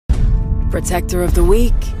Protector of the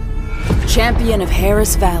weak. Champion of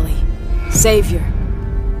Harris Valley. Savior.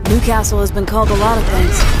 Newcastle has been called a lot of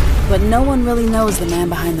things, but no one really knows the man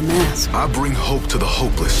behind the mask. I bring hope to the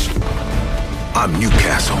hopeless. I'm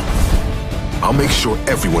Newcastle. I'll make sure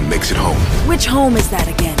everyone makes it home. Which home is that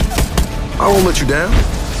again? I won't let you down,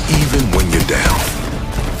 even when you're down.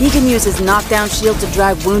 He can use his knockdown shield to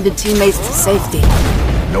drive wounded teammates to safety.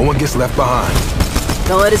 No one gets left behind.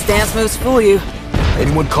 Don't let his dance moves fool you.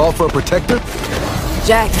 Anyone call for a protector?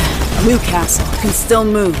 Jack, Newcastle can still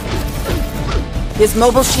move. His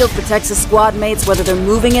mobile shield protects his squad mates whether they're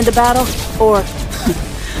moving into battle or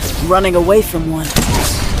running away from one.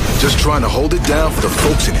 Just trying to hold it down for the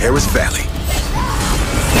folks in Harris Valley.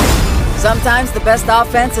 Sometimes the best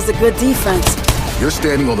offense is a good defense. You're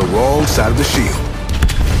standing on the wrong side of the shield.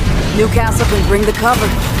 Newcastle can bring the cover.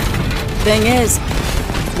 Thing is,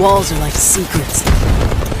 walls are like secrets.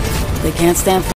 They can't stand for